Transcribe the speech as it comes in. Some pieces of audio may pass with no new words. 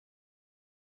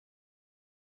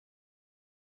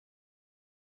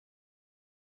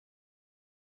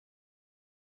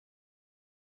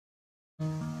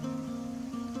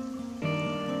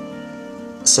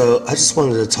So I just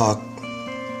wanted to talk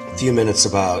a few minutes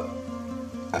about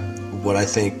what I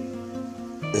think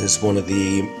is one of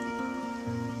the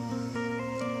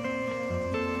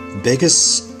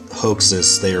biggest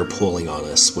hoaxes they are pulling on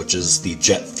us, which is the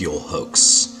jet fuel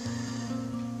hoax.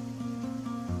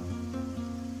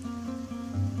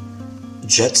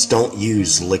 Jets don't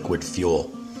use liquid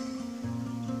fuel.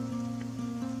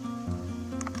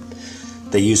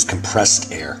 They use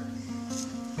compressed air.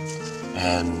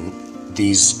 And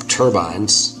these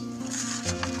turbines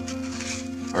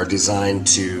are designed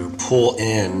to pull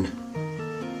in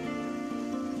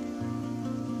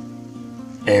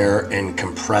air and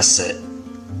compress it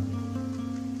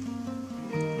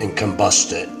and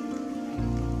combust it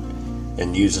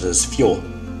and use it as fuel.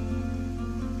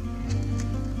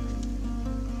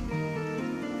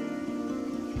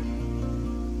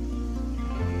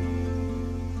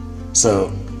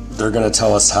 So they're going to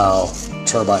tell us how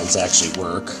turbines actually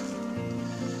work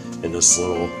in this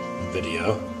little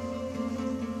video.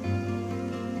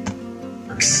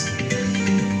 A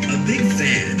big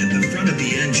fan at the front of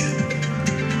the engine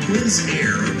pulls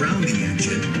air around the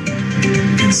engine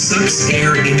and sucks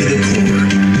air into the core.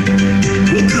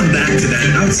 We'll come back to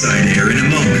that outside air in a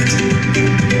moment.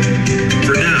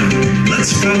 For now,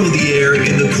 let's follow the air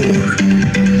in the core.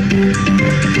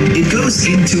 It goes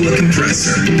into a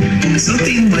compressor,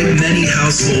 something like many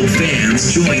household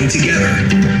fans joined together.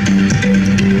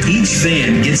 Each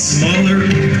fan gets smaller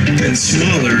and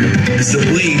smaller as the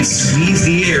blades squeeze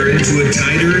the air into a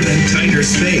tighter and tighter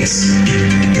space,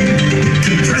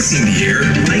 compressing the air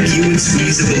like you would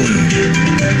squeeze a balloon,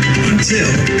 until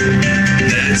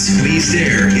that squeezed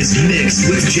air is mixed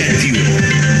with jet fuel.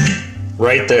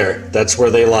 Right there, that's where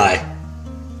they lie.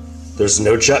 There's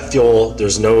no jet fuel,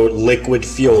 there's no liquid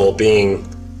fuel being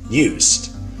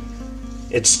used.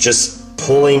 It's just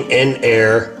pulling in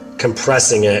air,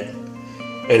 compressing it,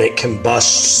 and it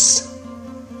combusts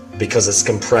because it's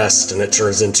compressed and it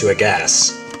turns into a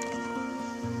gas.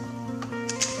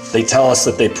 They tell us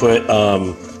that they put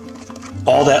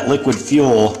all that liquid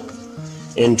fuel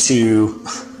into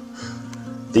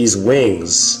these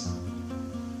wings.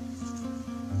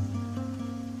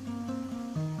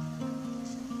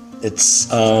 It's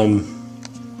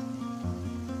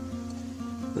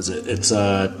it's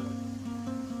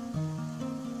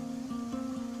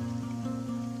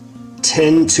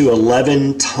 10 to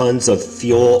 11 tons of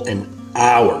fuel an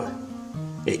hour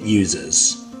it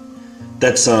uses.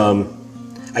 That's a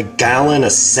gallon a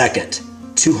second,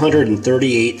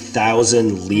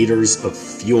 238,000 liters of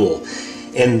fuel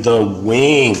in the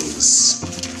wings.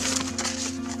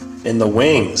 In the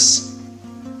wings.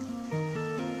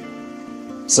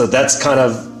 So that's kind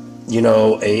of, you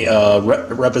know, a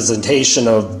representation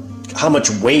of how much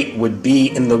weight would be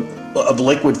in the of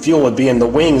liquid fuel would be in the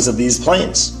wings of these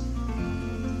planes.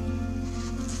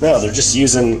 No, they're just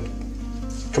using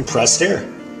compressed air.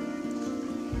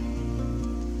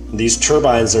 These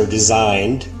turbines are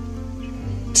designed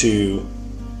to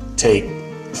take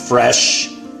fresh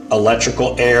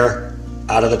electrical air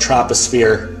out of the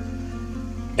troposphere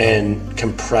and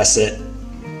compress it,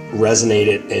 resonate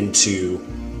it into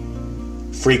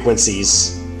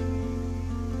frequencies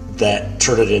that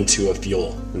turn it into a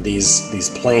fuel. And these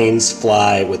planes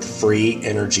fly with free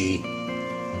energy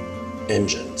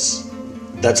engines.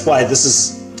 That's why this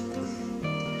is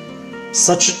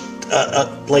such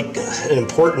like an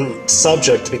important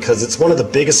subject, because it's one of the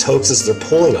biggest hoaxes they're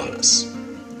pulling on us.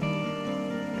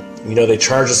 You know, they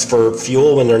charge us for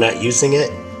fuel when they're not using it.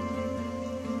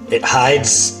 It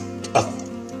hides a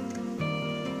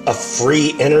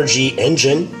free energy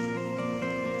engine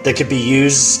that could be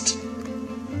used,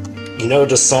 you know,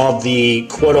 to solve the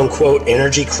quote-unquote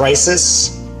energy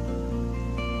crisis.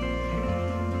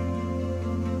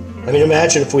 I mean,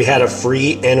 imagine if we had a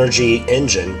free energy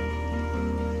engine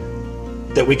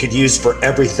that we could use for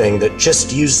everything that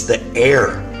just used the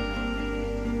air.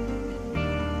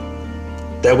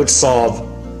 That would solve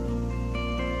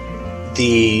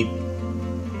the,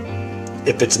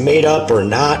 if it's made up or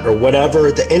not or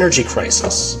whatever, the energy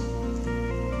crisis.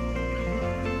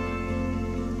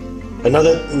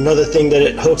 Another thing that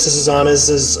it hoaxes on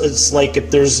is like, if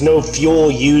there's no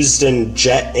fuel used in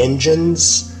jet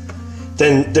engines,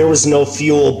 then there was no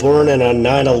fuel burning on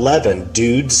 9/11,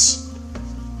 dudes.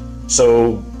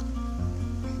 So,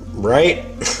 right?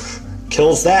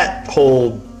 Kills that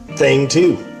whole thing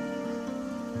too.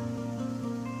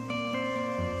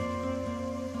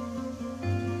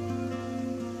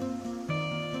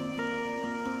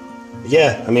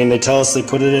 Yeah, I mean, they tell us they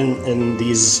put it in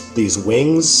these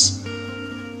wings,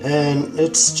 and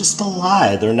it's just a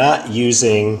lie. They're not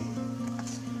using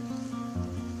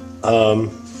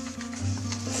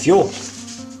fuel.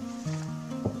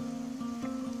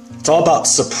 It's all about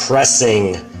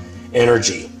suppressing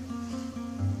energy.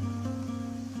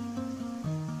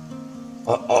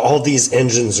 All these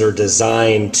engines are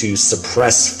designed to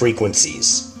suppress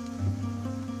frequencies,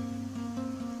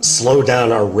 slow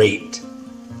down our rate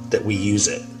that we use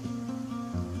it.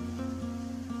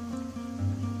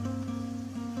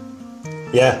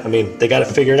 Yeah, I mean, they got it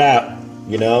figured out,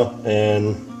 you know,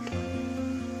 and,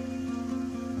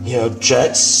 you know,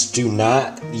 jets do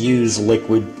not use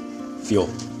liquid fuel.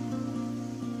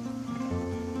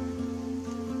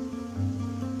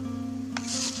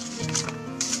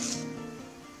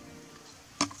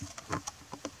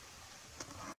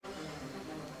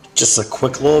 Just a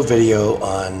quick little video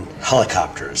on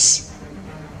helicopters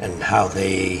and how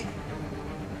they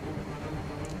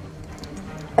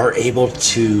are able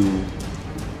to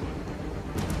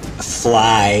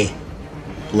fly,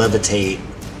 levitate,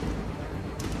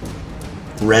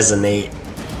 resonate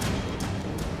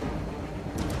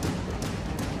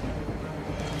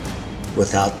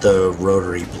without the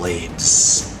rotary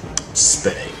blades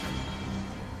spinning.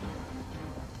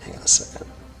 Hang on a second.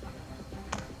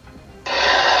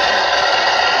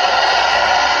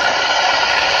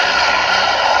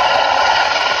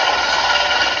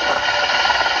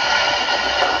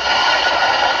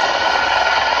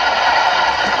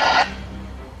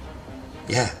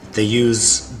 Yeah, they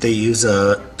use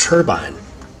a turbine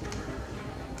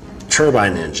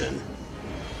engine.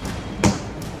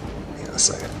 Hang on a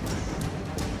second.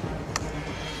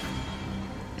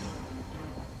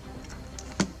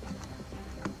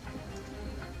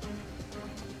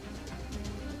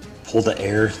 Pull the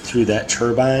air through that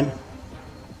turbine,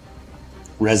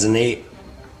 resonate.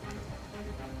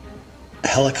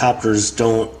 Helicopters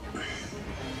don't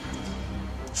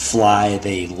fly,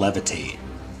 they levitate.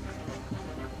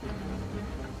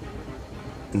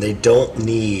 And they don't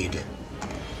need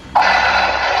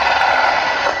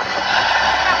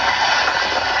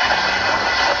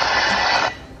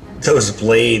those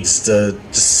blades to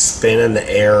just spin in the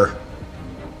air.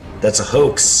 That's a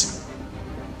hoax,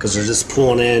 because they're just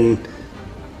pulling in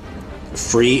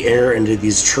free air into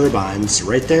these turbines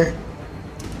right there.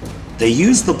 They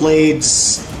use the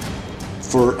blades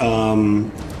for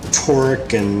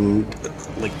torque and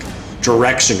like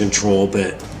direction control,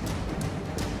 but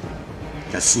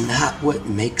that's not what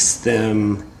makes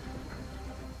them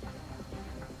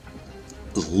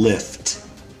lift.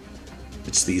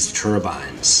 It's these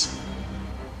turbines.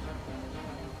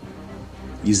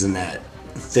 Using that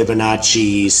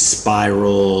Fibonacci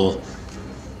spiral.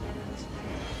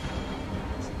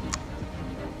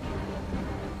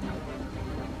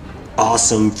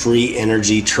 Awesome free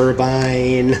energy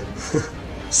turbine.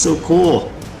 So cool.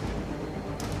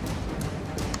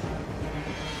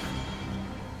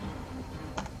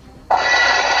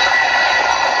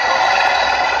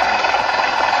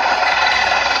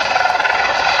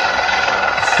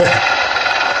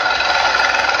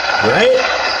 Right?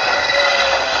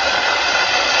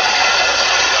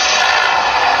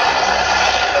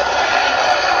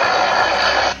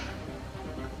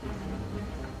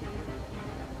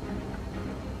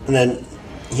 And then,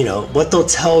 you know, what they'll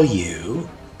tell you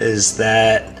is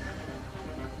that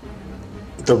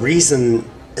the reason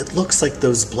it looks like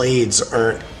those blades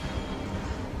aren't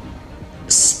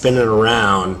spinning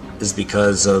around is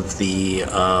because of the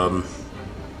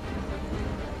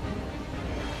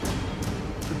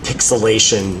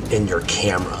pixelation in your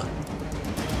camera.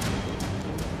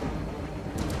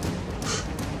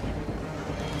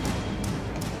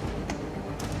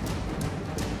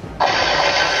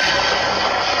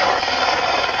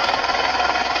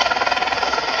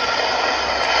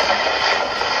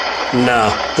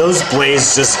 No, those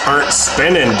blades just aren't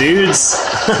spinning, dudes.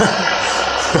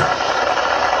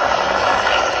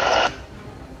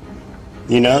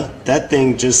 You know, that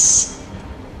thing just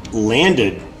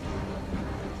landed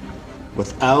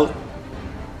without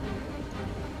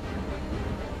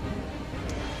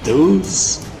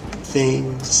those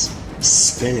things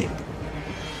spinning.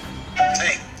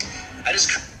 Hey, I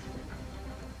just...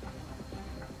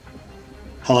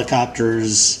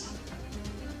 Helicopters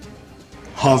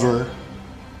hover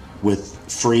with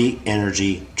free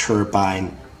energy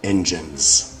turbine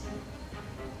engines.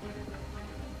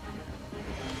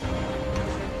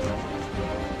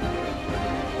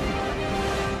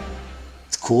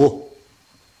 It's cool.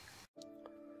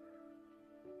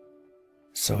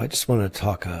 So I just want to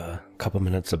talk a couple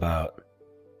minutes about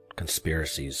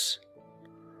conspiracies.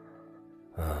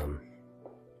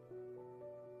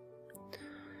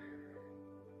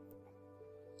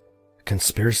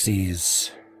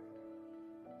 Conspiracies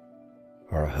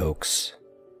are a hoax.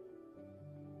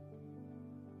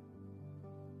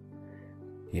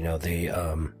 You know, they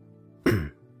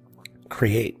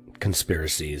create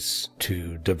conspiracies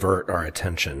to divert our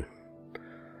attention.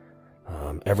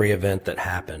 Every event that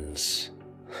happens,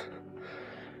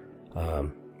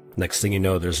 next thing you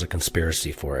know, there's a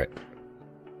conspiracy for it.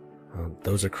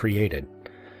 Those are created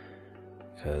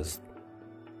because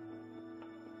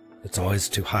it's always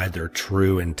to hide their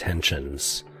true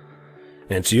intentions.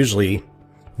 And it's usually,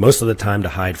 most of the time, to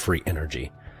hide free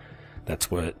energy.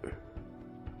 That's what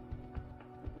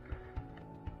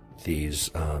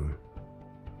these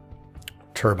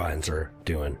turbines are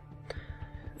doing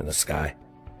in the sky.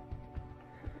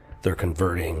 They're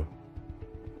converting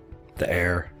the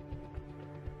air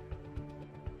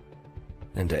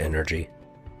into energy.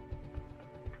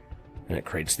 And it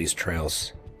creates these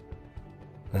trails.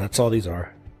 And that's all these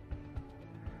are.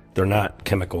 They're not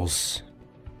chemicals.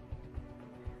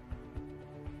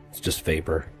 It's just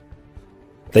vapor.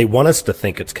 They want us to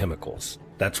think it's chemicals.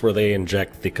 That's where they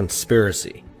inject the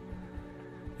conspiracy.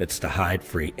 It's to hide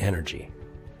free energy.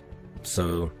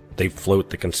 So they float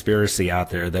the conspiracy out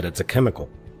there that it's a chemical.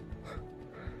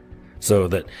 So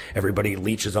that everybody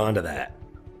leeches onto that.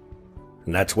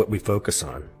 And that's what we focus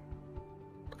on.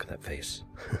 Look at that face.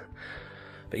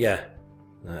 But yeah,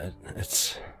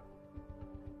 it's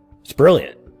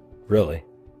brilliant, really.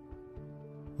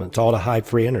 It's all to hide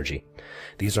free energy.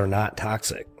 These are not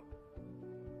toxic.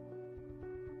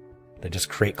 They just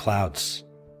create clouds.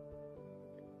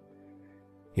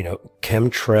 You know,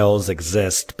 chemtrails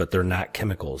exist, but they're not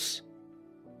chemicals.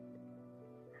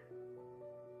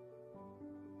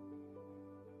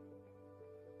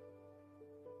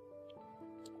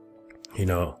 You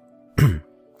know,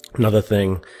 another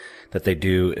thing that they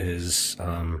do is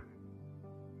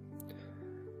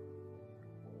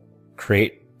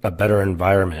create a better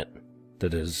environment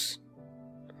that is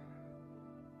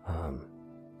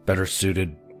better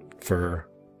suited for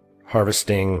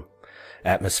harvesting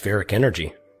atmospheric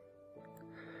energy,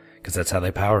 because that's how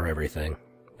they power everything.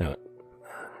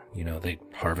 You know, they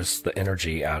harvest the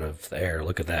energy out of the air.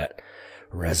 Look at that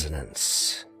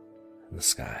resonance in the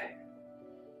sky.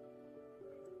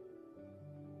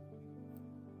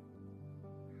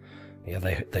 Yeah,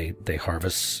 they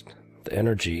harvest the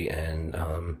energy, and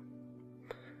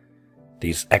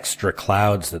these extra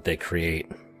clouds that they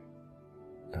create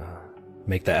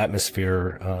make the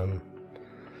atmosphere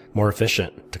more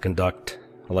efficient to conduct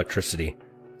electricity.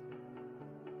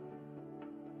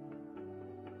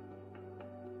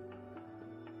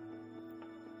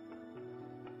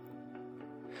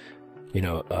 You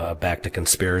know, back to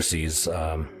conspiracies.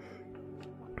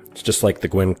 It's just like the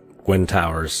Gwyn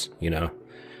Towers, you know.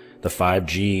 The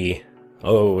 5G,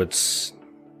 oh, it's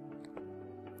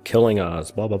killing us,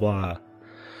 blah, blah, blah.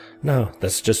 No,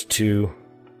 that's just to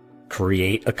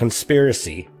create a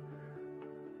conspiracy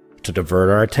to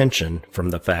divert our attention from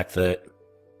the fact that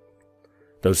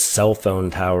those cell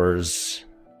phone towers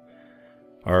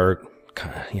are,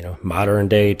 you know, modern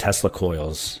day Tesla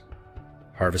coils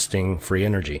harvesting free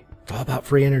energy. It's all about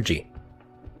free energy.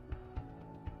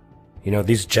 You know,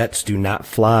 these jets do not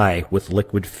fly with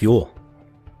liquid fuel.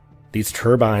 These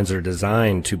turbines are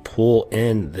designed to pull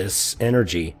in this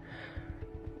energy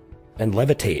and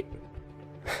levitate.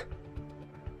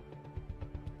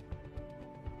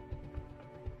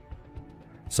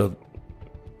 So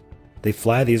they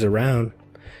fly these around,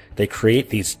 they create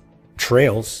these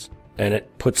trails, and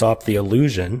it puts off the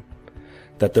illusion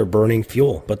that they're burning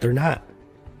fuel, but they're not.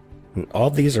 And all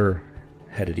these are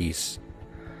headed east.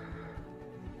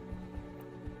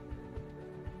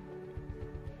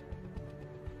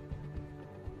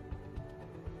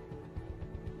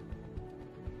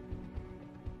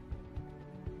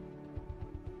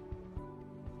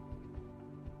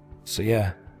 So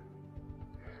yeah,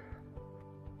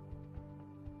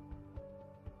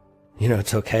 you know,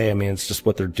 it's okay. I mean, it's just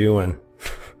what they're doing.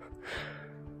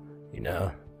 You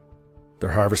know,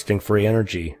 they're harvesting free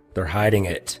energy. They're hiding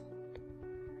it.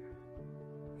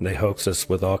 They hoax us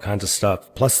with all kinds of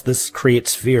stuff. Plus, this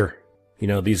creates fear. You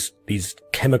know, these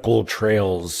chemical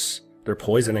trails, they're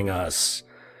poisoning us.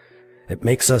 It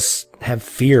makes us have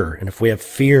fear. And if we have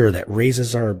fear, that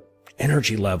raises our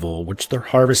energy level, which they're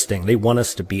harvesting. They want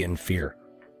us to be in fear.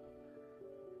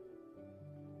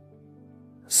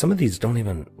 Some of these don't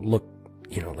even look,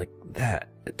 you know, like that.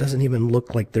 It doesn't even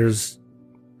look like there's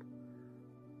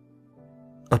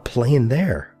a plane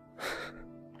there.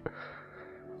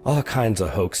 All kinds of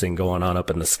hoaxing going on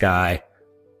up in the sky.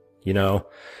 You know,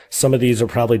 some of these are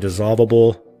probably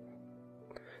dissolvable.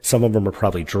 Some of them are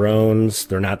probably drones.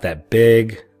 They're not that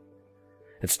big.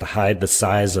 It's to hide the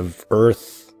size of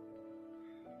Earth.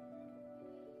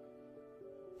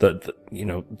 The you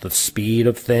know, the speed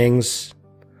of things.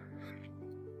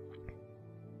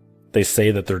 they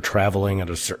say that they're traveling at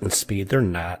a certain speed. They're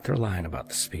not. They're lying about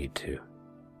the speed, too.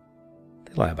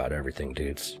 They lie about everything,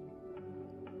 dudes.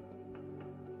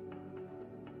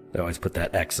 They always put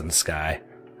that X in the sky.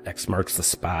 X marks the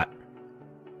spot.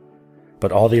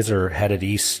 But all these are headed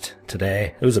east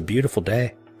today. It was a beautiful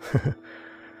day.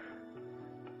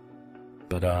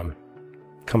 But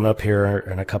coming up here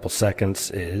in a couple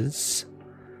seconds is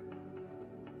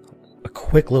a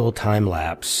quick little time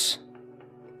lapse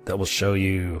that will show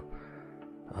you,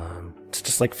 it's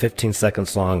just like 15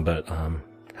 seconds long, but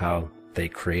how they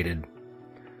created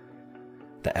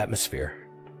the atmosphere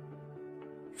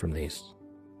from these.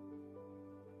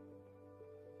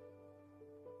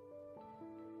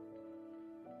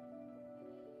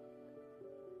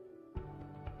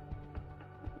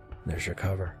 There's your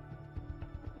cover.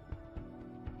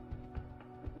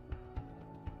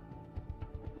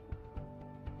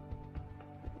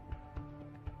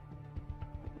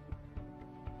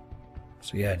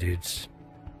 So yeah, dudes.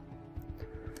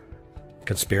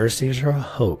 Conspiracies are a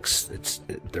hoax.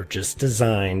 They're just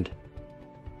designed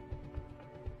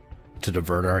to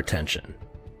divert our attention.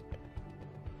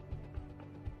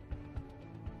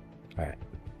 All right.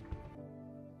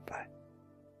 Bye.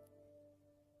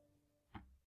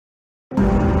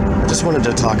 I just wanted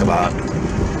to talk about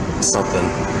something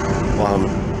while I'm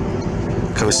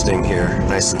coasting here,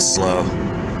 nice and slow,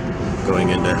 going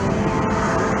into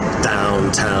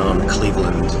downtown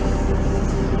Cleveland.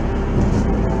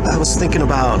 I was thinking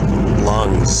about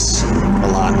lungs a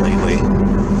lot lately.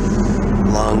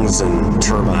 Lungs and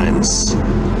turbines.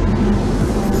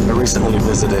 I recently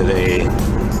visited a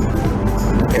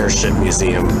airship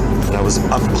museum and I was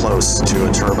up close to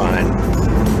a turbine.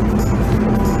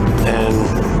 And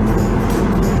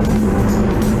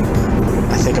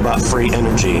I think about free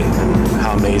energy and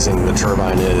how amazing the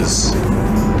turbine is.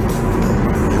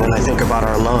 And then I think about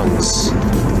our lungs.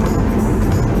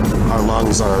 Our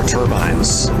lungs are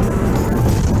turbines.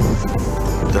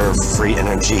 They're a free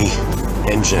energy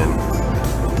engine.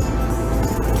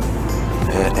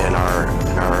 And our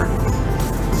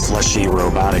fleshy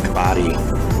robotic body,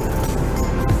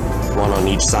 one on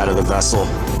each side of the vessel.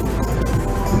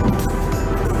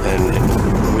 And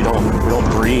we don't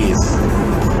breathe.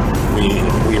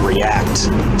 We react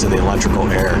to the electrical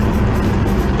air.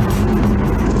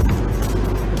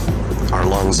 Our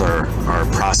lungs are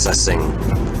processing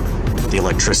the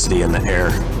electricity in the air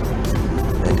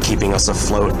and keeping us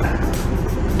afloat.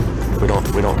 We don't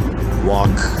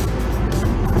walk,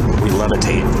 we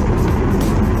levitate.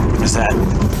 Is that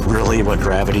really what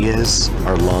gravity is?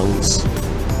 Our lungs?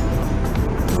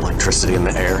 Electricity in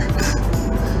the air?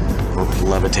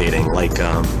 Levitating like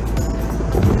the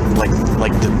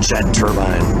jet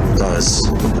turbine does.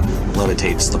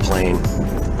 Levitates the plane.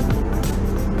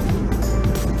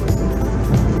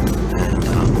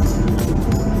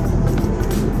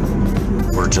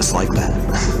 Just like that.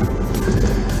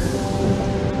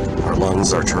 Our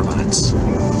lungs are turbines.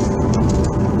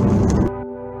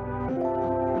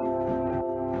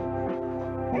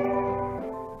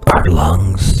 Our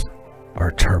lungs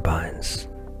are turbines.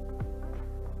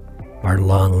 Our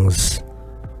lungs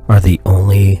are the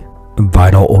only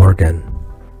vital organ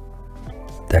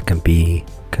that can be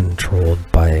controlled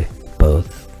by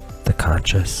both the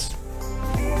conscious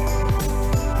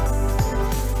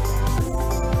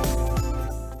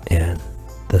and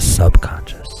the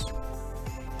subconscious.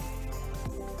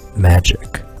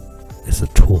 Magic is a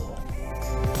tool,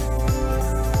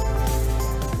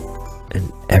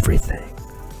 and everything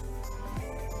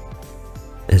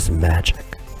is magic.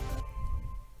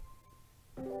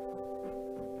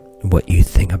 What you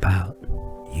think about,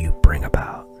 you bring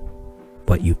about.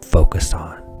 What you focus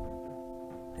on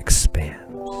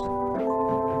expands.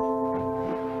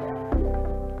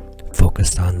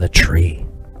 Focus on the tree,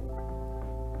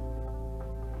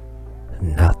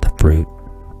 not the fruit.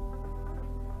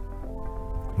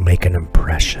 Make an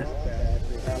impression.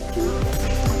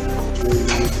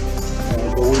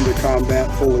 Go into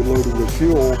combat fully loaded with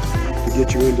fuel to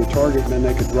get you into target, and then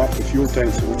they could drop the fuel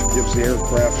tanks, which gives the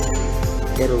aircraft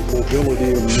better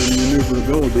mobility and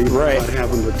maneuverability without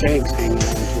having the tanks hanging on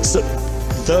to it. So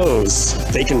those,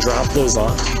 they can drop those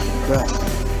off? Yeah.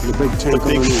 The big tank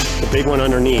underneath. The big one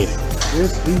underneath.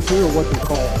 These here are what they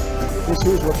call, this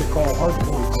here's what they call hard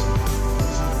points.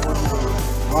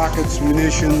 Rockets,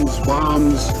 munitions,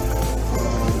 bombs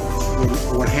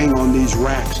would hang on these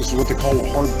racks. This is what they call a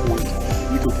hard point.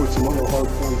 You can put some other hard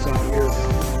points out here.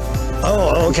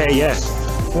 Oh, okay, yeah.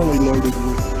 Fully loaded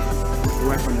with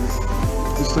weaponry.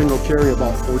 This thing will carry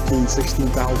about 14,000,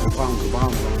 16,000 pounds of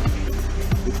bombs on it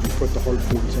if you put the hard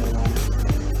points all on it.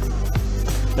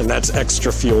 And that's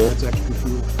extra fuel. That's extra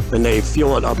fuel. And they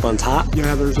fuel it up on top?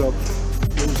 Yeah, there's a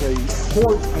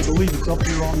port, I believe it's up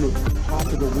here on the top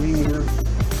of the wing here.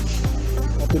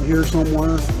 Up in here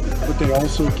somewhere. But they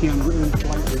also can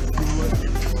in-flight refuel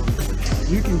it.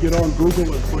 You can get on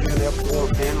Google and put in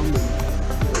F4 Phantom and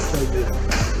it'll tell you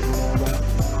all that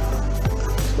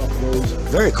stuff goes.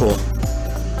 Very cool.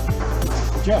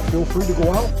 But yeah, feel free to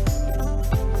go out.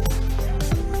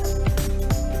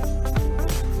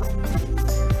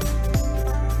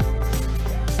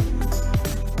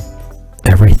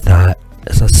 Every thought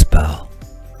is a spell.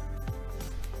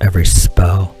 Every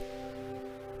spell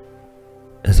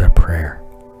is a prayer.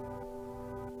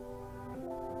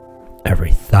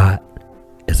 Every thought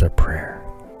is a prayer.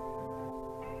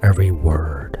 Every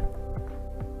word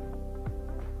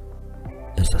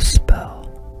is a spell.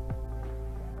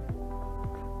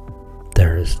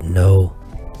 There is no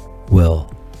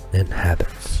will in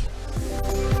habits.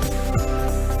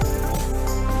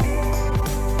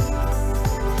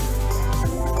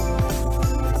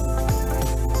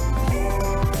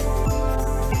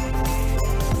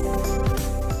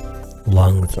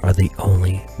 Lungs are the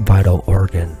only vital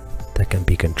organ that can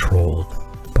be controlled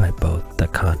by both the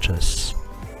conscious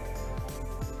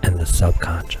and the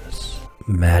subconscious.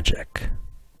 Magic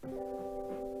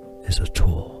is a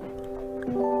tool.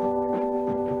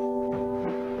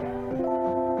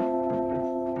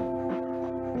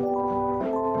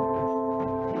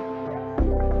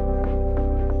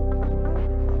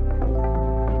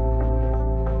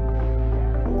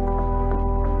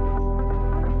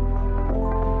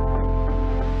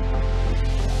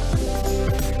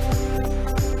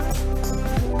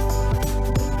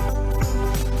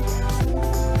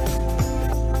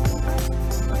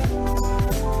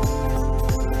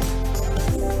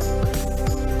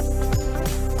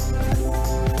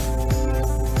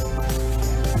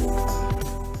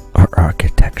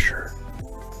 Architecture,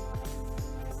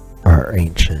 our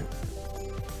ancient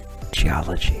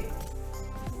geology,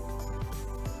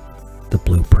 the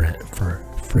blueprint for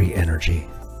free energy,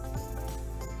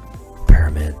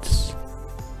 pyramids,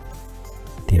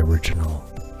 the original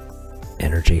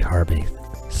energy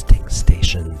harvesting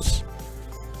stations,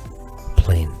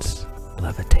 planes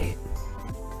levitate,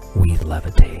 we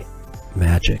levitate.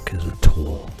 Magic is a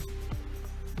tool.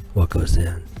 What goes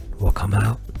in will come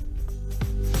out.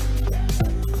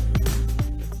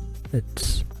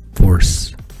 It's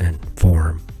force and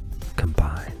form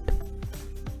combined.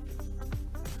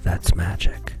 That's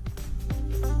magic.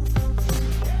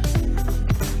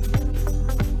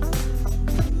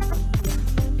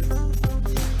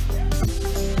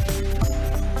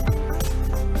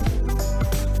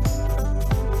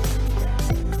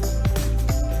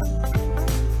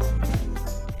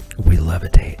 We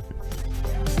levitate.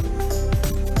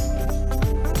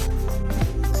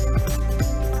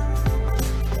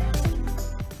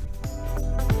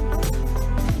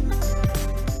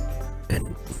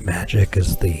 Magic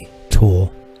is the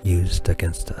tool used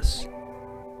against us.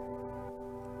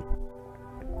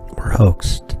 We're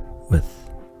hoaxed with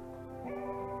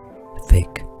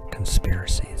fake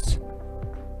conspiracies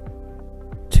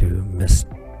to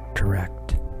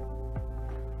misdirect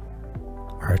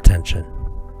our attention.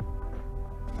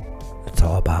 It's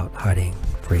all about hiding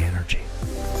free energy.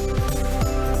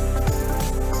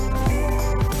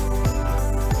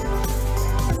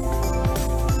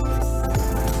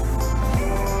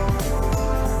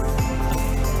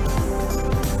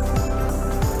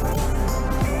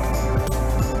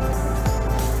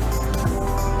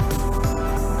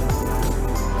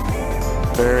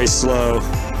 Very slow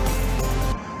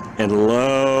and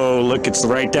low. Look, it's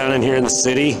right down in here in the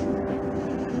city.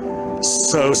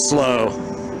 So slow.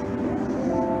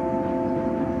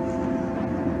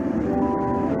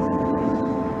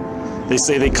 They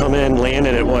say they come in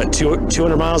landed at what,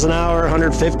 200 miles an hour,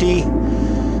 150?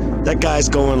 That guy's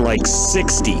going like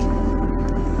 60.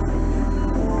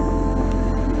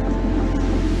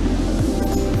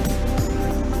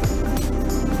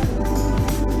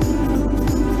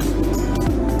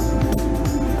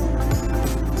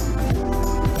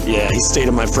 Yeah, he stayed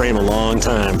in my frame a long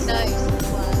time. Nice.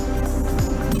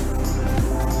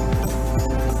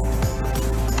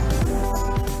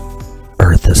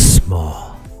 Earth is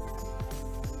small.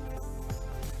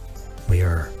 We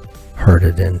are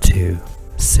herded into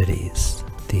cities,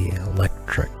 the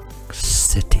electric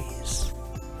cities,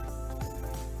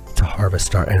 to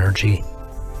harvest our energy.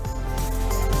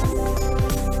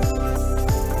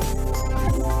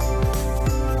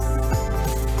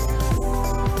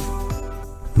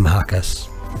 Mock us.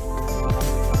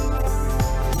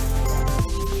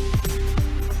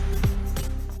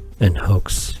 And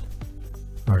hoax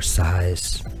our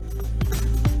size,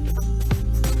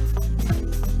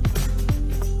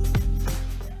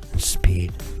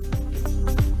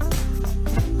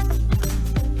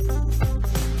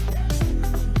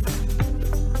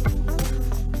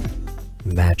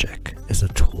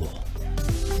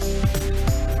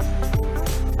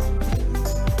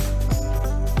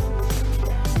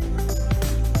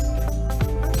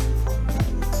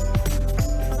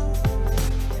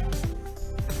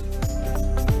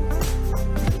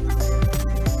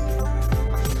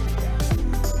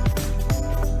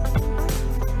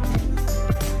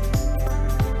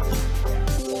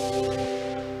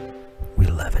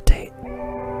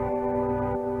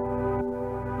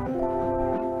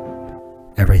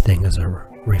 Everything is a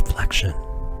reflection.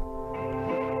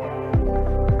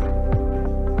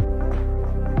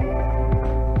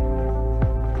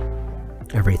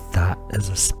 Every thought is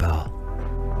a spell.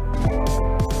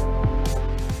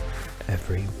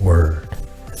 Every word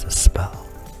is a spell.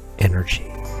 Energy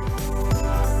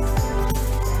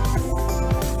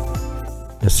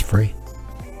is free.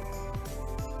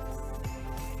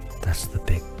 That's the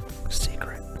big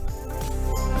secret.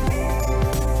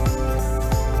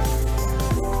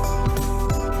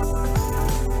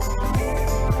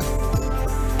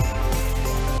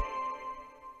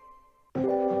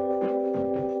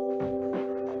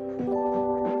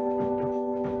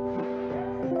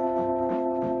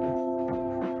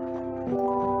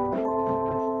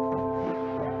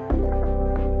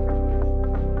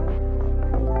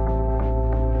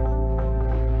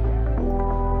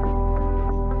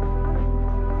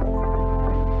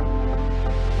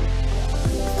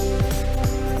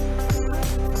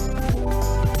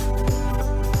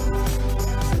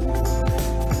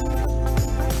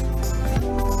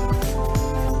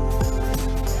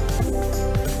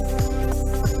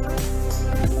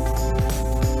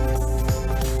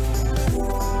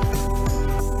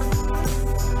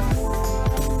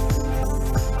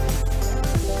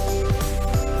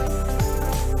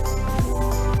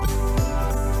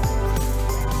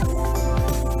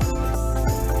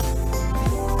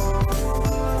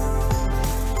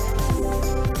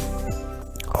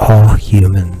 All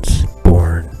humans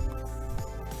born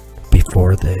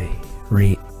before the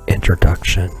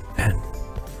reintroduction and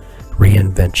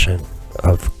reinvention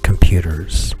of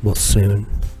computers will soon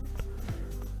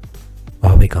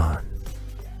all be gone.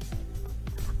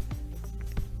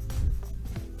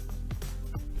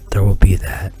 There will be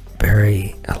that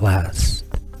very last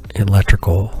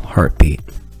electrical heartbeat,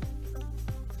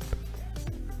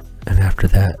 and after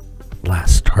that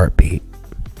last heartbeat,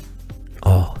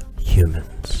 all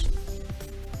humans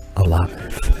alive.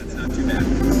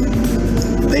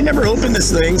 They never open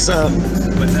this thing, so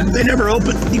What's that? they never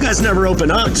open. You guys never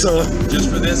open up, so Just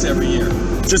for this every year.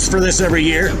 just for this every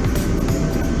year.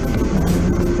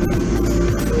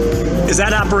 Is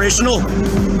that operational?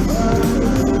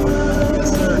 Yes,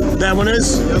 sir. That one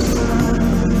is? Yep.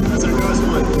 That's our newest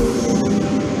one.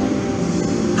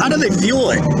 How do they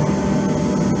fuel it?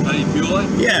 How do you fuel it?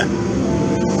 Yeah.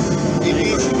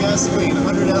 Aviation gasoline,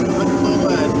 100 low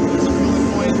lead. There's a fueling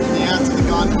point in the aft of the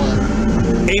gondola.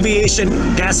 Aviation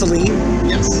gasoline.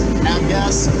 Yes.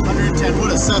 Avgas, 110.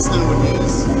 What a Cessna would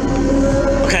use.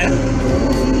 Okay.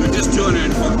 They're just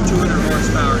 200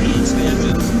 horsepower each, the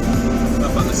engines.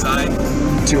 Up on the side.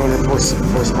 200 One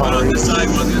horsepower. on this side,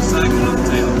 one on the other side, one on the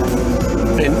tail.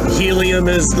 And helium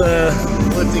is the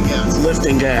Lifting gas.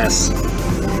 lifting gas.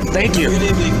 Thank you. Good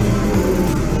evening.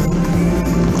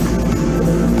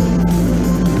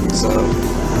 So,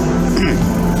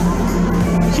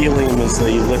 helium is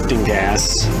the lifting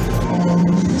gas,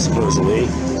 supposedly.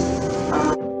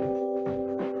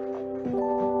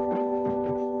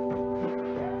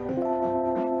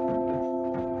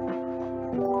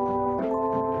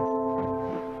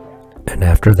 And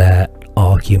after that,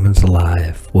 all humans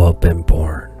alive will have been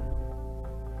born.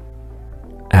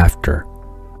 After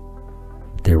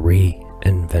the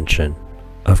reinvention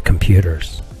of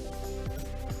computers.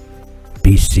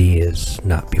 BC is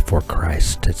not before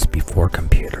Christ, it's before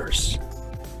computers.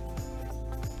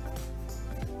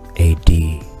 AD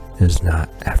is not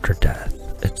after death,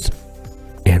 it's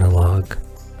analog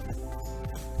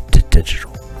to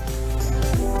digital.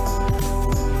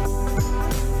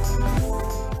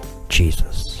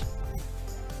 Jesus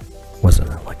was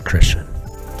an electrician.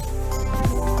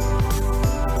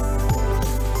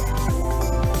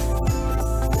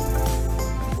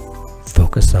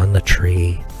 Focus on the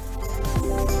tree,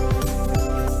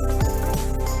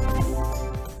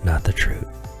 not the truth.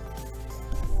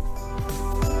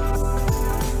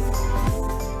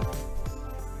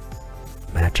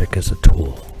 Magic is a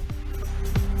tool.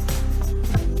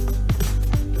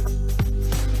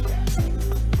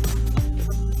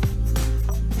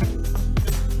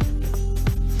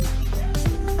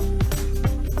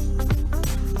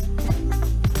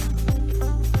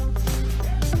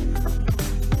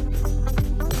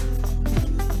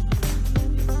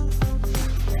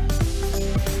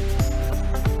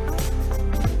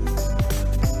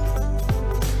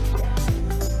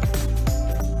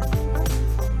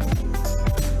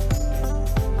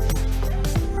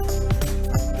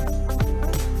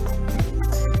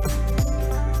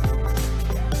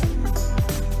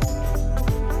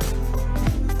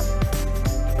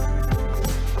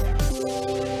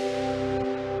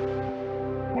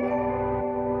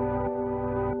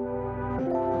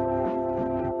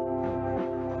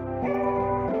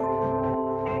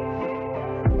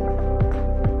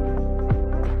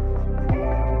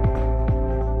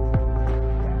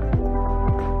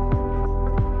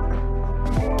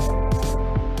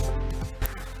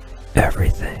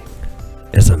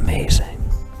 is amazing.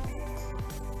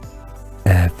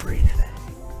 Everything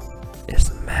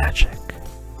is magic.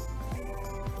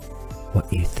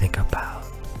 What you think about,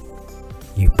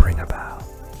 you bring about.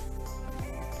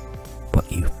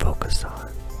 What you focus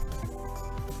on,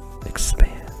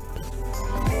 expands.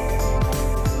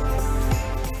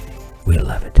 We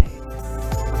levitate.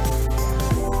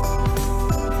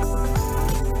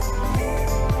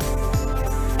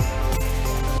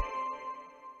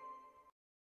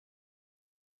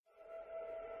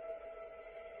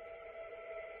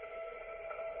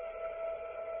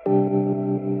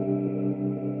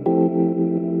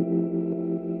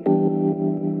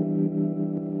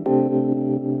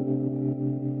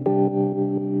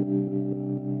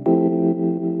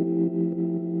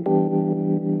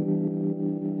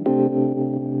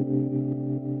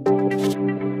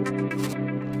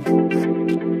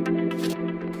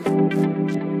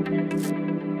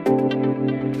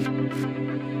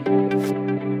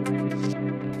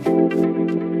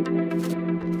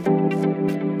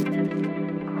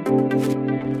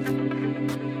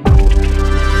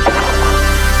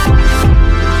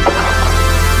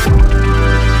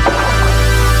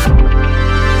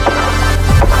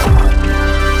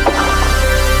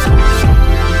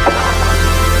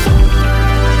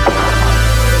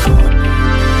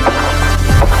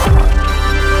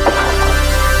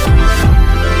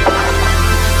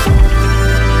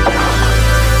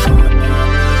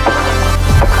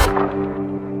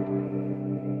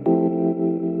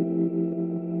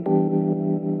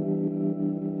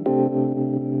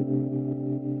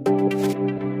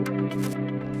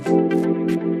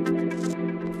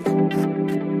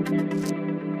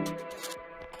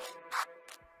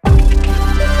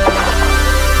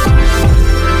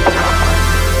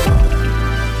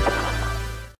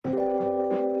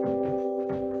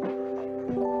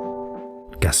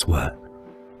 Guess what?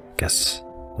 Guess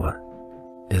what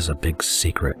is a big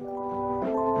secret?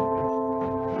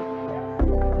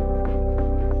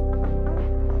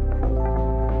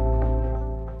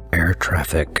 Air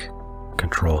traffic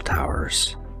control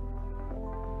towers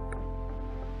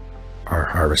are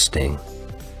harvesting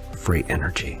free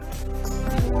energy.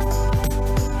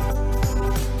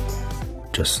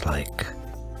 Just like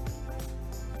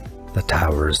the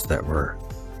towers that were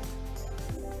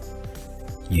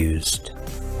used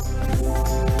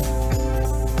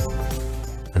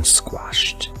and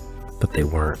squashed, but they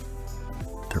weren't.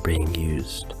 They're being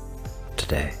used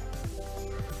today.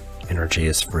 Energy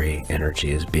is free.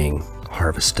 Energy is being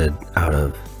harvested out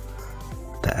of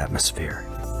the atmosphere.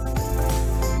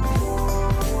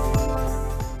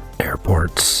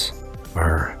 Airports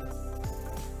are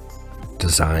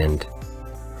designed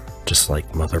just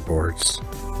like motherboards.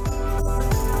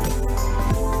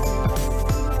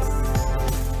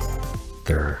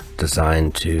 They're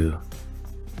designed to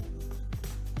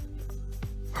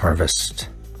harvest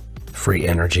free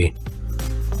energy,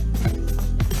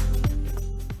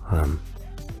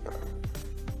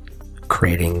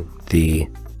 creating the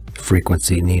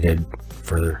frequency needed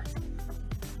for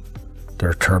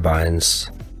their turbines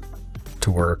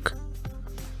to work.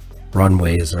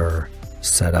 Runways are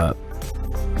set up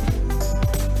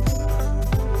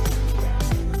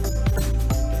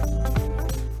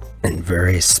in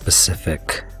very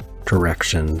specific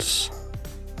directions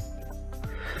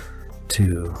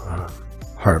to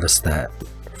harvest that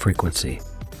frequency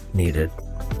needed.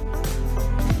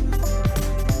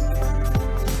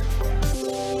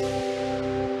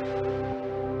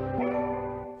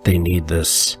 They need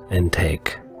this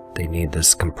intake, they need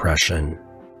this compression,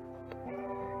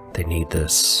 they need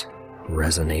this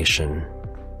resonation,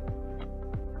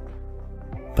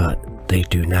 but they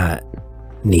do not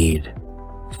need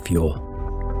fuel.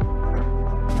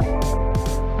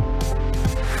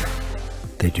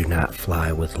 They do not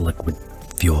fly with liquid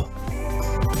fuel.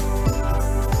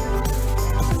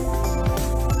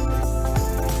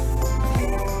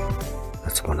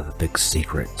 That's one of the big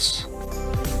secrets.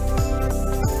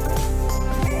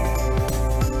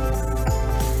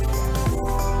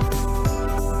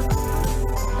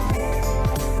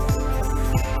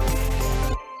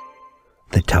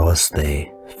 They tell us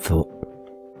they fill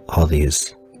all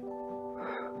these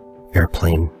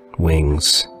airplane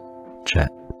wings, jet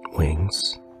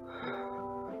wings,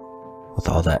 with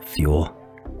all that fuel.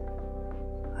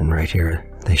 And right here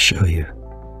they show you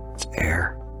it's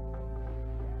air.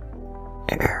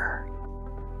 Air.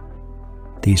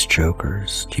 These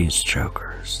chokers.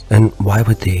 And why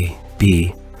would they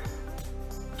be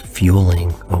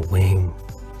fueling a wing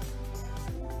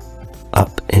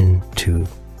up into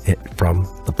it from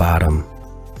the bottom?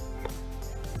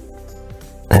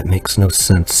 That makes no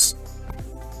sense.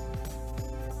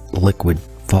 Liquid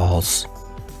falls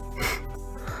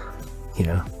you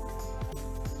know,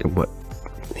 what,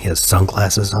 he has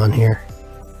sunglasses on here.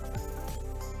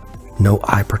 No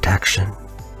eye protection,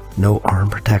 no arm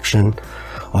protection.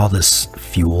 All this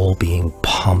fuel being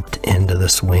pumped into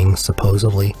this wing,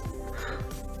 supposedly.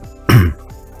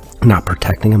 Not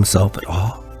protecting himself at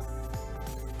all.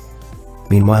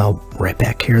 Meanwhile, right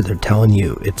back here, they're telling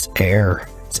you it's air.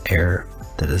 It's air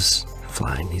that is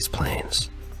flying these planes.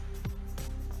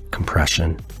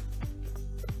 Compression.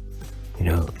 You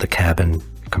know, the cabin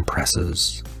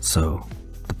compresses so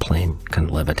the plane can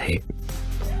levitate.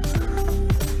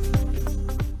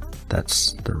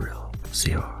 That's the real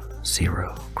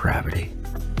zero gravity.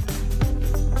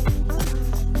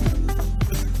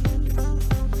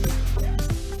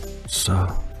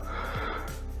 So,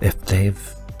 if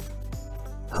they've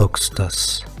hoaxed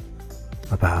us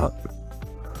about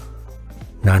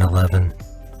 9/11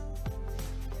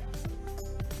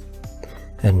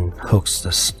 and hoaxed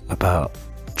us about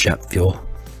jet fuel,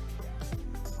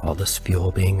 all this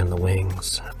fuel being in the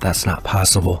wings, if that's not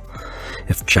possible,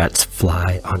 if jets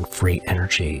fly on free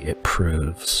energy, it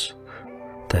proves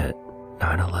that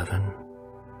 9/11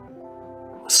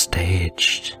 was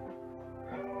staged.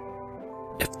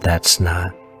 If that's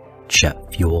not jet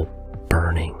fuel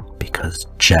burning, because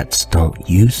jets don't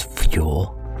use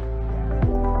fuel,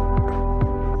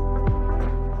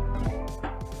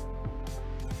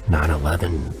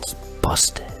 "9/11's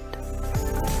busted."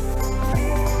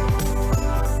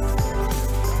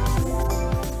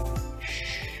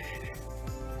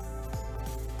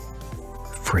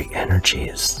 Free energy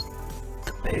is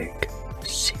the big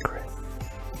secret.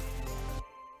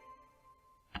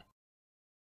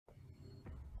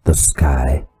 The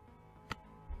sky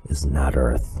is not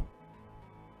Earth.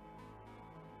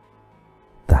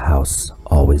 The house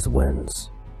always wins.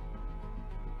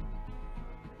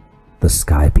 The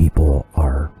sky people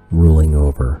are ruling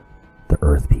over the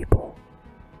Earth people.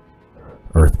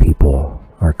 Earth people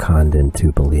are conned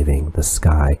into believing the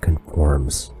sky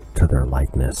conforms to their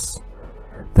likeness.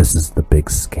 This is the big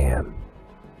scam.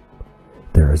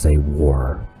 There is a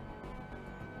war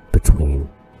between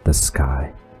the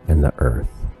sky and the Earth.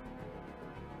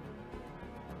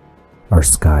 Our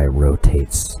sky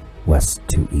rotates west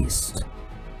to east.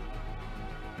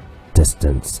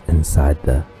 Distance inside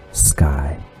the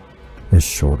sky is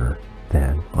shorter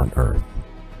than on Earth.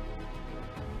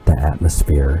 The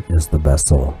atmosphere is the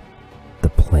vessel. The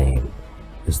plane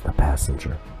is the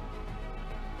passenger.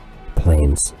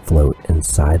 Planes float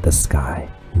inside the sky,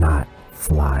 not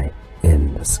fly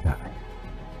in the sky.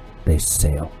 They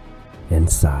sail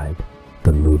inside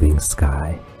the moving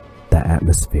sky. The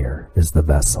atmosphere is the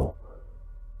vessel.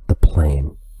 The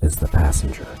plane is the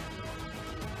passenger.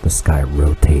 The sky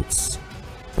rotates.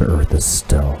 The Earth is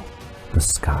still. The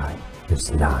sky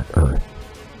is not Earth.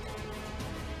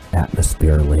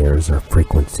 Atmosphere layers are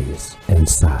frequencies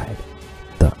inside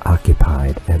the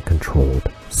occupied and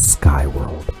controlled sky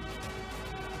world.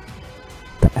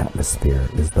 The atmosphere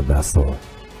is the vessel.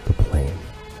 The plane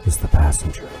is the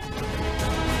passenger.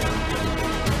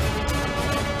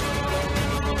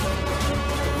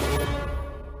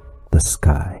 The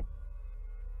sky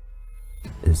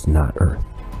is not Earth.